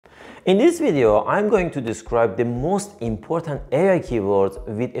In this video, I'm going to describe the most important AI keywords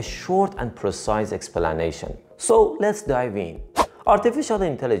with a short and precise explanation. So let's dive in. Artificial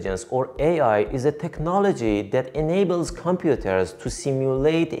intelligence, or AI, is a technology that enables computers to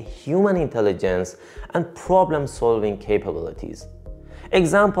simulate human intelligence and problem-solving capabilities.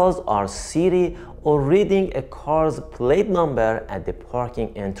 Examples are Siri or reading a car's plate number at the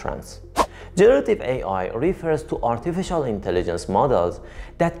parking entrance. Generative AI refers to artificial intelligence models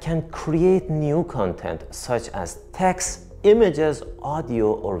that can create new content such as text, images,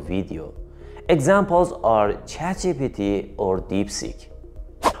 audio, or video. Examples are ChatGPT or DeepSeek.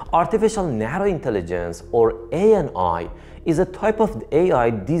 Artificial narrow intelligence, or ANI, is a type of AI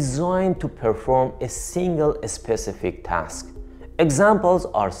designed to perform a single specific task. Examples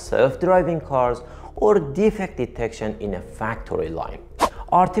are self-driving cars or defect detection in a factory line.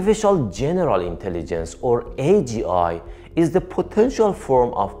 Artificial general intelligence, or AGI, is the potential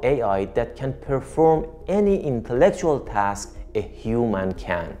form of AI that can perform any intellectual task a human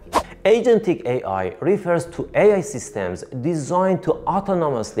can. Agentic AI refers to AI systems designed to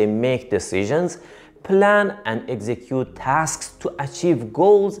autonomously make decisions, plan and execute tasks to achieve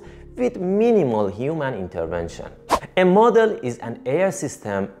goals with minimal human intervention. A model is an AI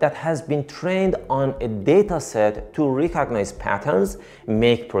system that has been trained on a data set to recognize patterns,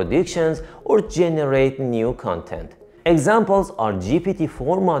 make predictions, or generate new content. Examples are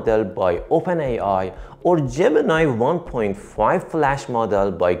GPT-4 model by OpenAI or Gemini 1.5 Flash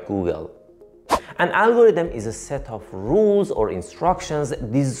model by Google. An algorithm is a set of rules or instructions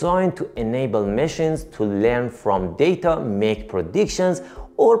designed to enable machines to learn from data, make predictions,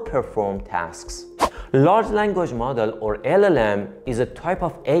 or perform tasks. Large language model, or LLM, is a type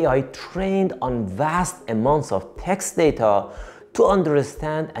of AI trained on vast amounts of text data to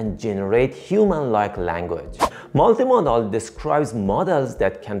understand and generate human-like language. Multimodal describes models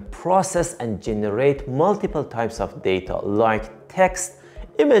that can process and generate multiple types of data like text,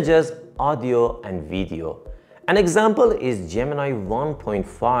 images, audio, and video. An example is Gemini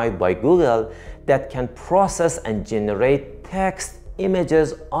 1.5 by Google that can process and generate text,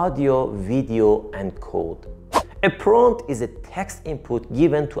 images, audio, video, and code. A prompt is a text input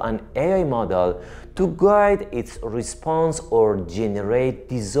given to an AI model to guide its response or generate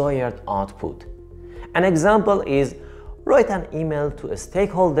desired output. An example is write an email to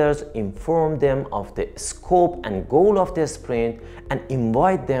stakeholders, inform them of the scope and goal of the sprint, and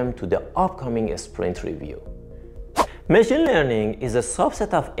invite them to the upcoming sprint review. Machine learning is a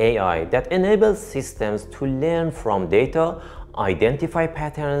subset of AI that enables systems to learn from data, identify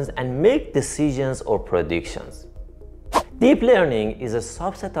patterns, and make decisions or predictions. Deep learning is a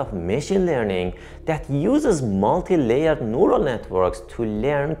subset of machine learning that uses multi-layered neural networks to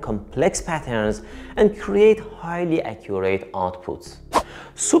learn complex patterns and create highly accurate outputs.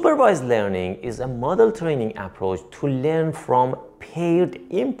 Supervised learning is a model training approach to learn from paired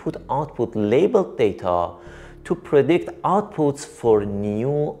input-output labeled data to predict outputs for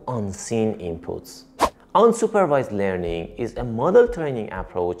new unseen inputs. Unsupervised learning is a model training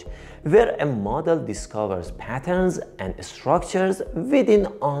approach where a model discovers patterns and structures within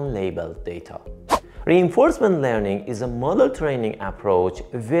unlabeled data. Reinforcement learning is a model training approach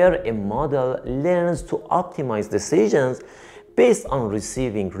where a model learns to optimize decisions based on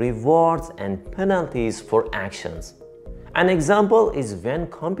receiving rewards and penalties for actions. An example is when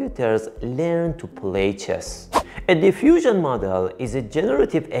computers learn to play chess. A diffusion model is a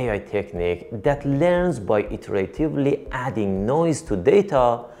generative AI technique that learns by iteratively adding noise to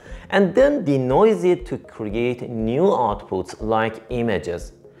data and then denoise it to create new outputs like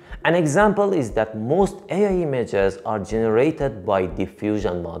images. An example is that most AI images are generated by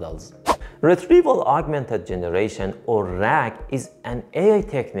diffusion models. Retrieval-Augmented Generation, or RAG, is an AI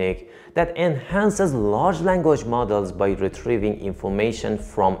technique that enhances large language models by retrieving information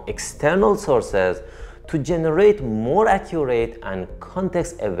from external sources to generate more accurate and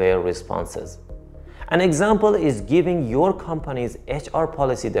context-aware responses. An example is giving your company's HR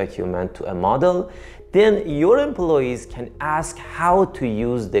policy document to a model, then your employees can ask how to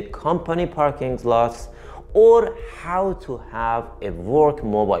use the company parking lots or how to have a work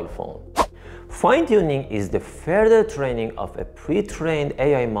mobile phone. Fine-tuning is the further training of a pre-trained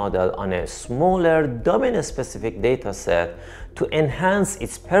AI model on a smaller, domain-specific dataset to enhance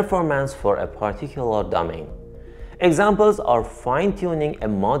its performance for a particular domain. Examples are fine-tuning a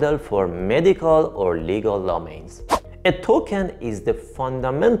model for medical or legal domains. A token is the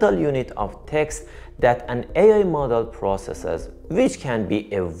fundamental unit of text that an AI model processes, which can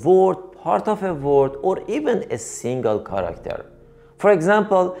be a word, part of a word, or even a single character. For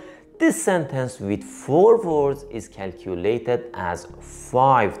example, this sentence with 4 words is calculated as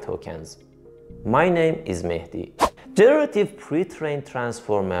 5 tokens. My name is Mehdi. Generative Pre-trained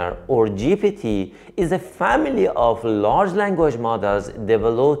Transformer or GPT is a family of large language models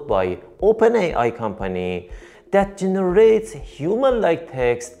developed by OpenAI company that generates human-like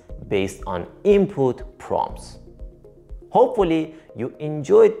text based on input prompts. Hopefully, you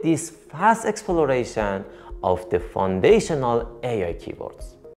enjoyed this fast exploration of the foundational AI keywords.